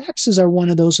 And taxes are one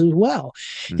of those as well.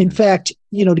 In fact,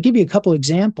 to give you a couple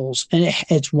examples, and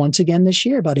it's once again this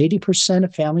year, about 80%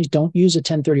 of families don't use a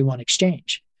 1031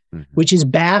 exchange. Which is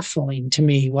baffling to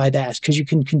me why that's, because you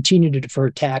can continue to defer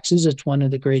taxes. It's one of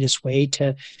the greatest way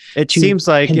to. It seems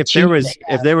like if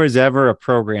there was ever a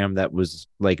program that was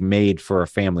like made for a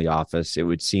family office, it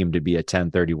would seem to be a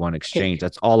 1031 exchange.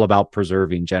 That's all about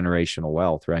preserving generational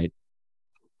wealth, right?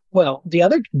 Well, the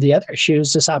other issue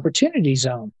is this opportunity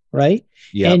zone, right?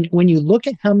 Yeah. And when you look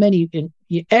at how many,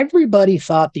 everybody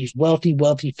thought these wealthy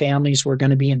families were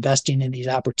going to be investing in these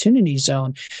opportunity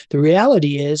zone. The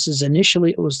reality is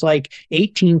initially it was like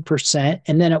 18%,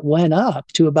 and then it went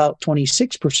up to about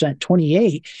 26%,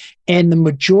 28%. And the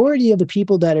majority of the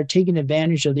people that are taking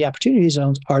advantage of the opportunity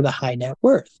zones are the high net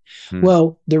worth.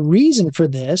 Well, the reason for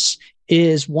this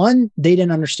is, one, they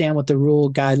didn't understand what the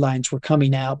rule guidelines were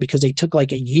coming out, because they took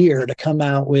like a year to come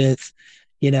out with,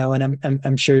 and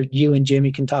I'm sure you and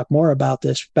Jimmy can talk more about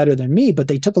this better than me, but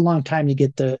they took a long time to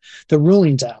get the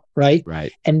rulings out, right?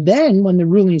 Right. And then when the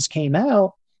rulings came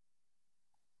out,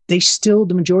 the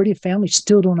majority of families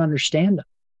still don't understand them.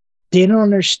 They don't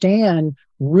understand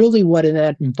really what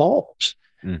that involves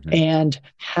and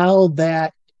how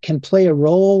that can play a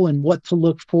role and what to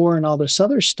look for and all this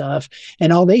other stuff.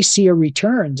 And all they see are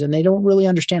returns, and they don't really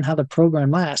understand how the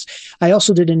program lasts. I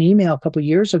also did an email a couple of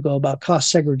years ago about cost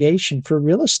segregation for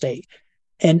real estate.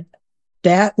 And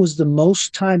that was the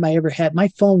most time I ever had. My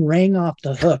phone rang off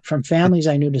the hook from families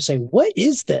I knew to say, what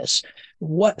is this?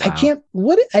 What? Wow.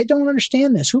 I don't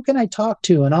understand this. Who can I talk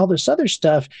to? And all this other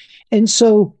stuff. And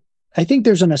so I think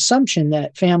there's an assumption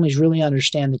that families really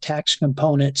understand the tax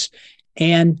components,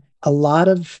 and a lot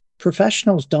of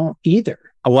professionals don't either.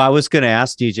 Well, I was going to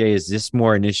ask DJ, is this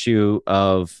more an issue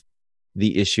of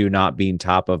the issue not being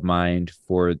top of mind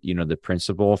for, the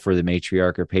principal, for the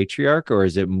matriarch or patriarch, or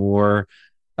is it more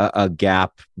a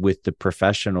gap with the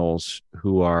professionals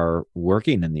who are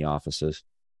working in the offices?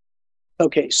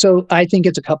 Okay, so I think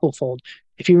it's a couplefold.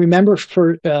 If you remember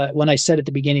when I said at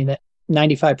the beginning that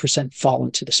 95% fall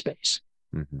into the space,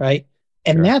 right?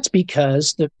 And that's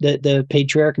because the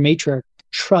patriarch, matriarch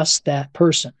trust that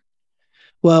person.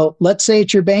 Well, let's say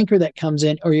it's your banker that comes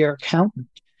in, or your accountant.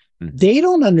 They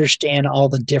don't understand all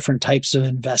the different types of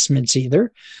investments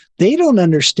either. They don't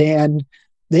understand,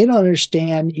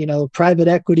 private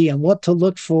equity and what to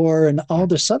look for and all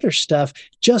this other stuff,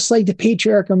 just like the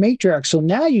patriarch or matriarch. So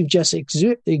now you've just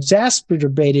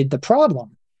exacerbated the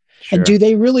problem. Sure. And do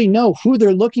they really know who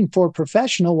they're looking for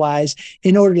professional wise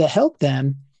in order to help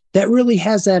them that really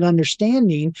has that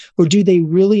understanding? Or do they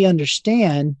really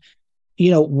understand,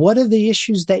 what are the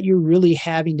issues that you're really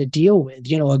having to deal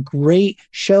with? A great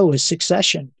show is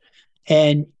Succession.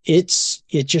 And it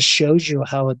just shows you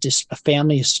how a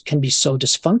family can be so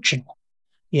dysfunctional,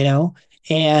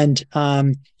 and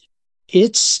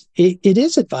it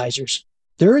is advisors.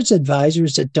 There is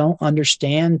advisors that don't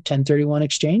understand 1031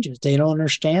 exchanges. They don't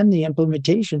understand the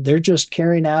implementation. They're just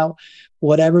carrying out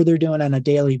whatever they're doing on a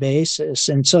daily basis.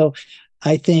 And so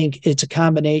I think it's a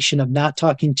combination of not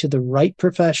talking to the right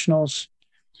professionals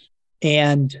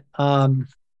and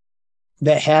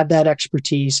that have that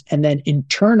expertise, and then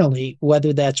internally,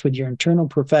 whether that's with your internal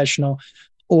professional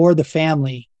or the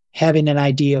family, having an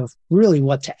idea of really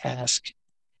what to ask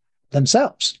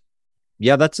themselves.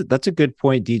 Yeah, that's a good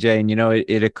point, DJ. And,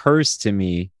 it occurs to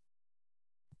me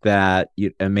that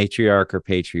a matriarch or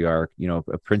patriarch,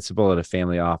 a principal at a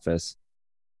family office,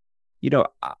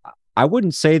 I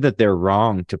wouldn't say that they're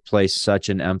wrong to place such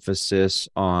an emphasis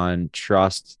on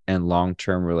trust and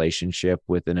long-term relationship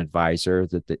with an advisor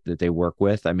that they work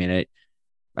with. I mean,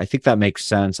 I think that makes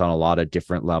sense on a lot of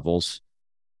different levels.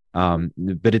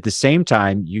 But at the same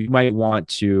time, you might want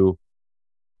to,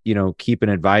 keep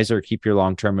keep your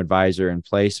long-term advisor in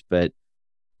place, but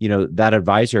that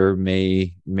advisor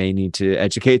may need to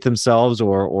educate themselves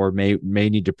or may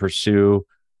need to pursue,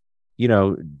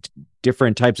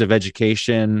 different types of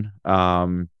education,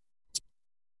 or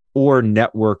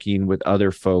networking with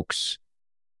other folks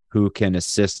who can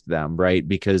assist them, right?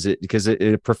 Because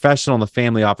a professional in the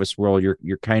family office world,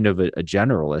 you're kind of a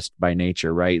generalist by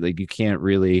nature, right? Like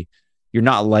you're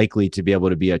not likely to be able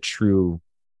to be a true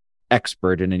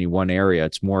expert in any one area.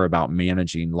 It's more about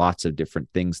managing lots of different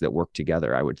things that work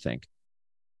together, I would think.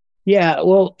 Yeah,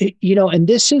 well, and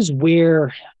this is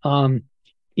where,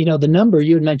 the number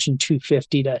you had mentioned,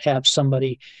 250 to have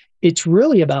somebody, it's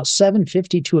really about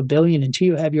 750 to a billion until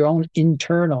you have your own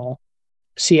internal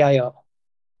CIO.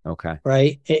 Okay.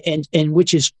 Right. And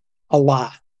which is a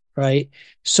lot. Right.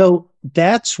 So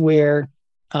that's where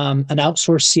an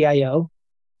outsourced CIO,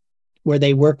 where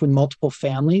they work with multiple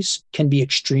families, can be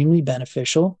extremely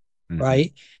beneficial. Mm-hmm.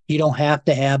 Right. You don't have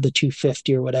to have the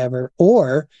 250 or whatever,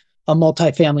 or a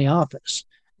multifamily office.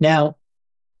 Now,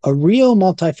 a real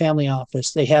multifamily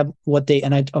office, they have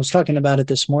and I was talking about it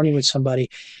this morning with somebody.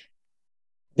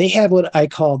 They have what I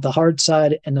call the hard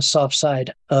side and the soft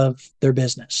side of their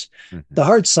business. Mm-hmm. The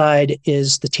hard side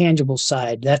is the tangible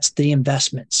side. That's the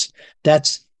investments.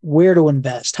 That's where to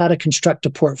invest, how to construct a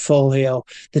portfolio,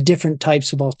 the different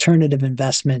types of alternative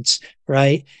investments,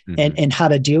 right? Mm-hmm. And how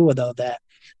to deal with all that.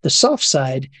 The soft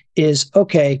side is,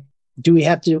 okay, do we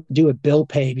have to do a bill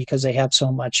pay because they have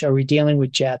so much? Are we dealing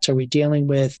with jets? Are we dealing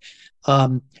with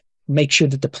make sure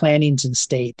that the planning's in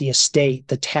state, the estate,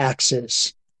 the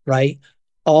taxes, right?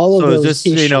 All of those is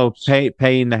this, issues.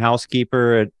 paying the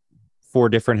housekeeper at 4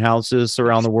 different houses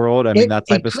around the world? I mean, that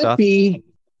type of stuff.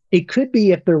 It could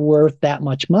be if they're worth that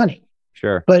much money.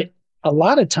 Sure. But a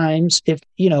lot of times,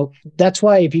 that's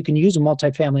why if you can use a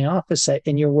multifamily office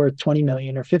and you're worth 20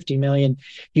 million or 50 million,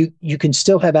 you can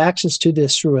still have access to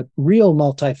this through a real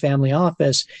multifamily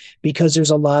office, because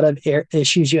there's a lot of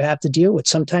issues you have to deal with.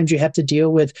 Sometimes you have to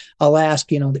deal with, I'll ask,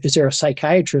 is there a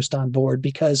psychiatrist on board?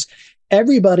 Because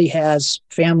everybody has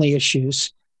family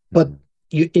issues, but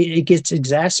it gets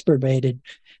exacerbated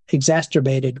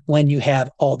when you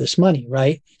have all this money,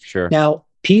 right? Sure. Now,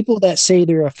 people that say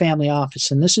they're a family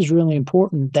office, and this is really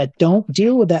important, that don't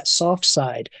deal with that soft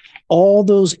side, all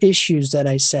those issues that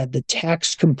I said, the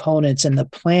tax components and the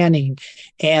planning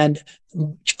and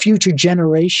future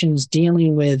generations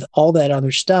dealing with all that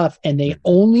other stuff, and they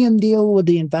only deal with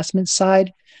the investment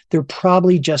side, they're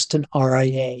probably just an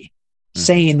RIA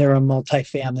saying they're a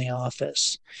multifamily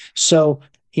office. So,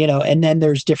 and then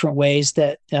there's different ways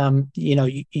that,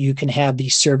 you can have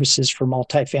these services for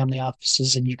multifamily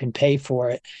offices and you can pay for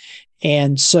it.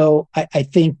 And so I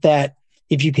think that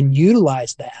if you can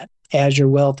utilize that as your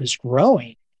wealth is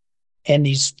growing and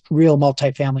these real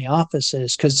multifamily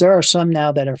offices, because there are some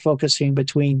now that are focusing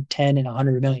between 10 and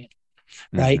 100 million,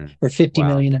 right? Or 50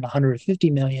 million and 150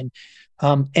 million.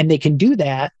 And they can do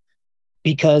that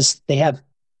because they have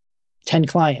 10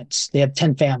 clients, they have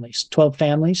 10 families, 12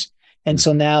 families. And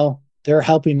so now they're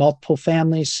helping multiple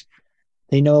families.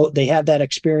 They know they have that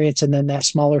experience, and then that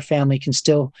smaller family can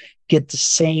still get the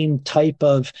same type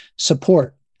of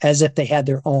support as if they had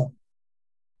their own.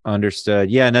 Understood.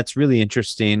 Yeah. And that's really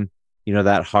interesting.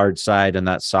 That hard side and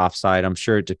that soft side. I'm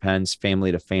sure it depends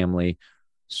family to family,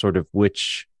 sort of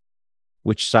which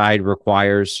side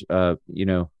requires,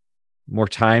 more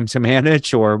time to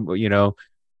manage, or,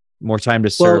 more time to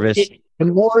service.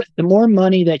 The more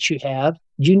money that you have,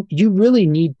 you really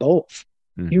need both.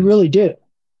 You really do.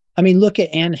 I mean, look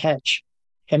at Anne Hedge.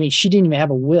 I mean, she didn't even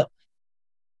have a will,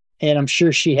 and I'm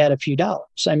sure she had a few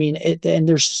dollars. I mean, and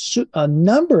there's a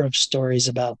number of stories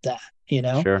about that.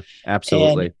 Sure,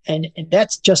 absolutely. And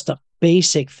that's just a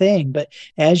basic thing. But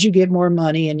as you get more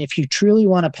money, and if you truly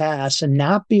want to pass and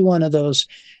not be one of those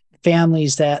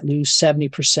families that lose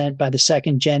 70% by the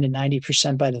second gen and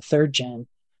 90% by the third gen,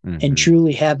 and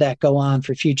truly have that go on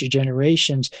for future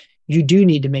generations, you do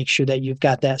need to make sure that you've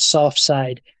got that soft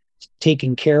side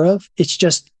taken care of. It's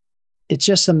just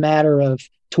a matter of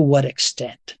to what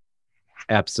extent.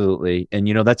 Absolutely. And,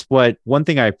 that's one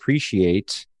thing I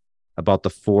appreciate about the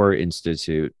FOR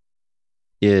Institute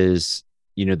is,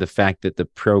 the fact that the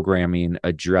programming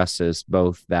addresses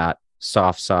both that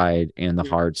soft side and the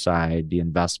hard side, the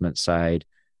investment side,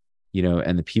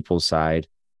 and the people side.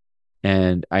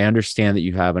 And I understand that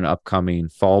you have an upcoming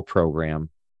fall program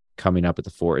coming up at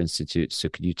the Four Institute. So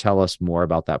could you tell us more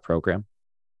about that program?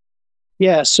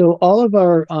 Yeah, so all of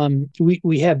our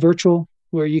we have virtual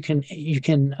where you can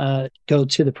go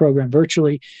to the program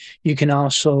virtually. You can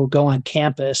also go on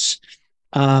campus,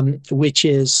 which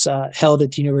is held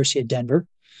at the University of Denver.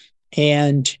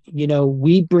 And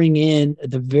we bring in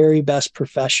the very best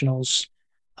professionals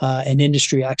and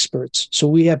industry experts. So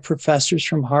we have professors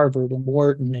from Harvard and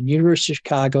Wharton and University of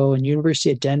Chicago and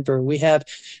University of Denver. We have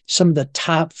some of the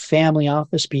top family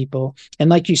office people. And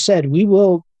like you said, we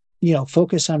will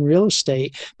focus on real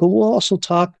estate, but we'll also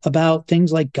talk about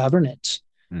things like governance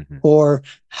or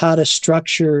how to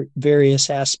structure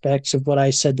various aspects of what I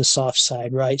said, the soft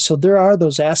side, right? So there are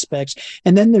those aspects.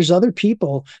 And then there's other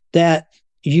people that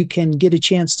you can get a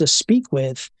chance to speak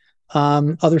with,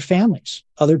 other families,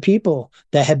 other people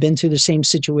that have been through the same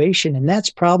situation. And that's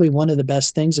probably one of the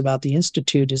best things about the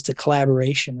Institute is the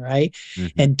collaboration, right?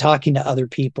 And talking to other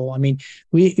people. I mean,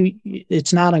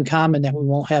 it's not uncommon that we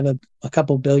won't have a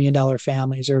couple $1 billion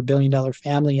families or $1 billion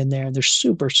family in there. And they're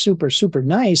super, super, super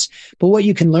nice. But what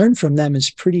you can learn from them is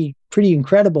pretty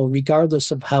incredible,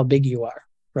 regardless of how big you are.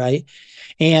 Right.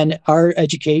 And our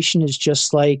education is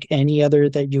just like any other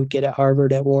that you would get at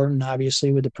Harvard, at Wharton,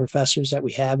 obviously, with the professors that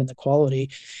we have and the quality.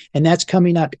 And that's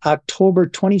coming up October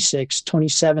 26th,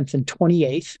 27th, and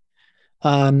 28th.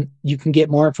 You can get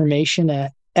more information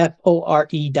at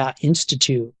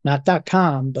FORE.institute, not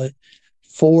 .com, but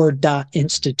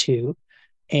FORE.institute.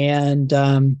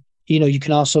 And, you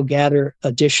can also gather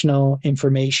additional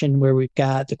information where we've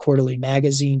got the quarterly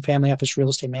magazine, Family Office Real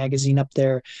Estate Magazine up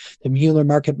there, the Mueller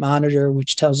Market Monitor,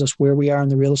 which tells us where we are in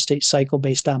the real estate cycle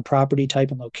based on property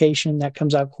type and location. That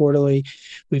comes out quarterly.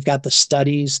 We've got the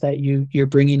studies that you're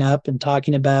bringing up and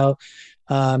talking about.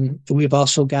 We've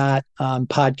also got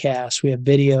podcasts, we have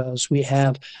videos, we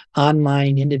have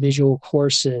online individual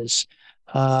courses.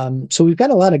 So we've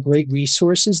got a lot of great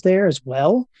resources there as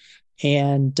well.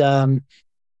 And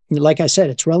like I said,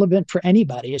 it's relevant for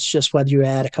anybody. It's just whether you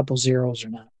add a couple zeros or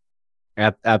not.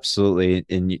 Absolutely.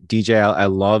 And DJ, I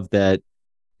love that,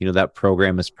 that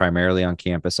program is primarily on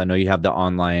campus. I know you have the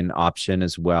online option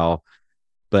as well,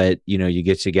 but, you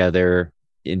get together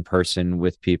in person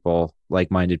with people,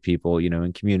 like-minded people,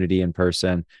 in community in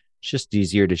person. It's just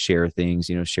easier to share things,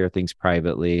 share things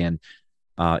privately. And,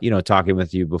 talking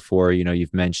with you before,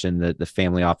 you've mentioned that the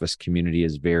family office community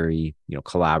is very,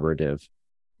 collaborative,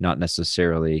 not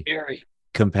necessarily very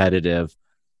competitive.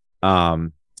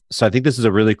 So I think this is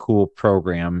a really cool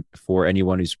program for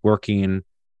anyone who's working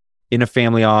in a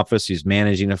family office, who's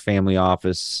managing a family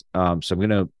office. So I'm going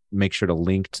to make sure to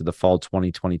link to the fall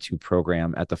 2022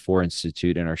 program at the Four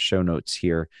Institute in our show notes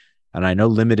here. And I know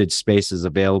limited space is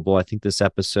available. I think this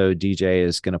episode, DJ,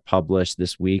 is going to publish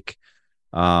this week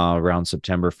around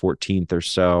September 14th or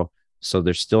so. So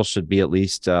there still should be at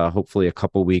least hopefully a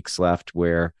couple weeks left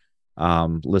where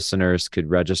listeners could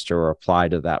register or apply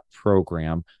to that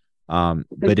program.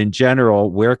 But in general,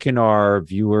 where can our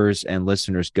viewers and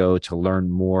listeners go to learn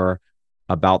more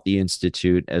about the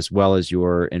Institute as well as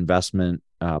your investment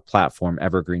platform,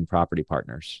 Evergreen Property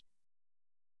Partners?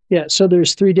 Yeah, so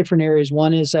there's 3 different areas.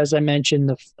 One is, as I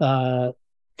mentioned, the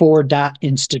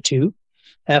FORE.institute,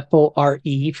 FORE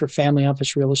for Family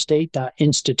Office Real Estate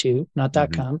 .institute, not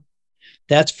 .com.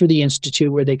 That's for the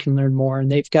Institute where they can learn more.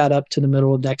 And they've got up to the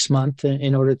middle of next month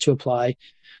in order to apply.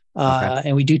 Okay.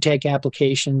 And we do take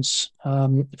applications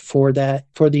for the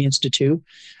Institute.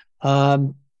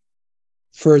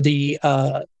 For the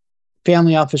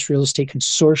Family Office Real Estate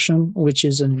Consortium, which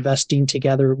is investing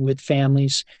together with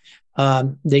families,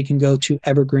 they can go to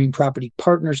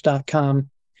evergreenpropertypartners.com.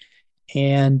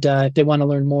 And if they want to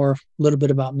learn more, a little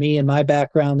bit about me and my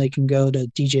background, they can go to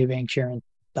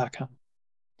djvankeuren.com.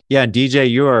 Yeah, DJ,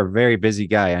 you are a very busy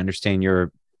guy. I understand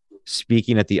you're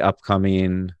speaking at the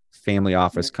upcoming Family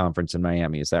Office Conference in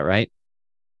Miami. Is that right?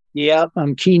 Yeah,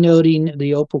 I'm keynoting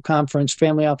the Opal Conference,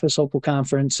 Family Office Opal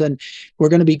Conference, and we're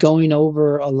going to be going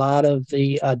over a lot of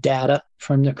the data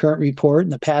from the current report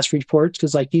and the past reports,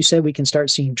 because like you said, we can start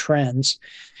seeing trends.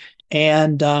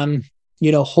 And,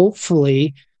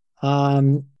 hopefully,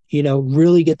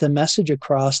 really get the message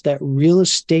across that real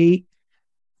estate,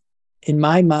 in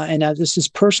my mind, and this is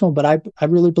personal, but I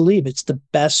really believe it's the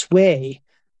best way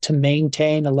to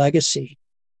maintain a legacy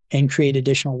and create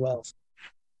additional wealth.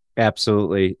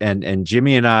 Absolutely. And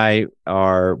Jimmy and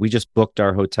we just booked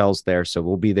our hotels there. So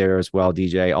we'll be there as well.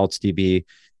 DJ AltsDB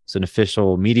is an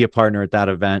official media partner at that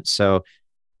event. So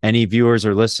any viewers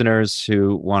or listeners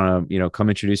who want to, come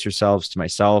introduce yourselves to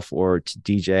myself or to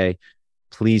DJ,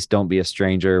 please don't be a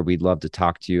stranger. We'd love to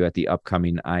talk to you at the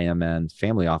upcoming IMN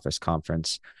Family Office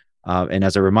Conference. And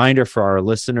as a reminder for our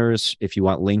listeners, if you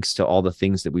want links to all the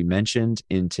things that we mentioned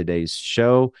in today's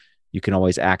show, you can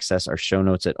always access our show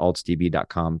notes at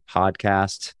altsdb.com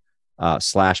podcast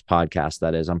 /podcast.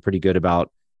 That is, I'm pretty good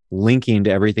about linking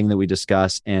to everything that we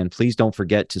discuss. And please don't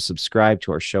forget to subscribe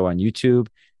to our show on YouTube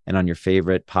and on your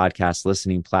favorite podcast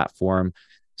listening platform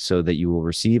so that you will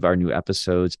receive our new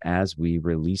episodes as we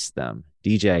release them.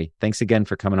 DJ, thanks again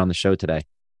for coming on the show today.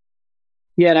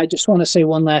 Yeah, and I just want to say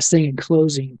one last thing in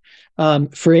closing.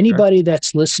 For anybody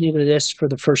that's listening to this for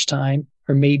the first time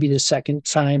or maybe the second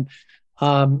time,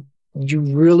 you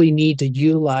really need to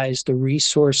utilize the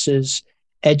resources,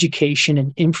 education,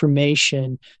 and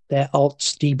information that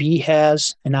AltsDB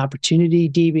has, and Opportunity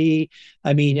DB.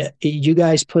 I mean, you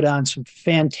guys put on some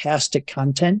fantastic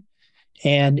content,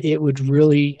 and it would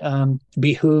really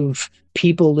behoove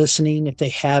people listening, if they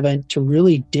haven't, to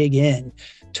really dig in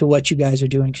to what you guys are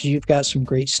doing, because you've got some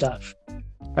great stuff.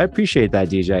 I appreciate that,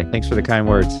 DJ. Thanks for the kind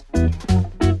words.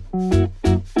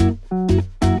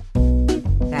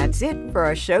 That's it for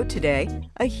our show today.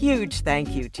 A huge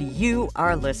thank you to you,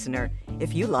 our listener.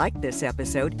 If you like this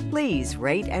episode, please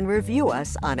rate and review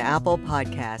us on Apple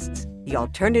Podcasts. The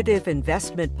Alternative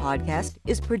Investment Podcast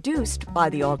is produced by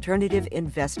the Alternative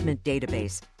Investment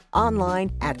Database,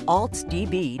 online at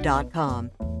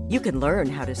altsdb.com. You can learn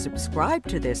how to subscribe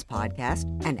to this podcast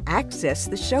and access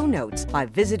the show notes by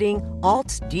visiting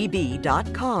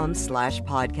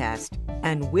altsdb.com/podcast.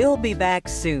 And we'll be back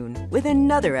soon with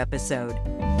another episode.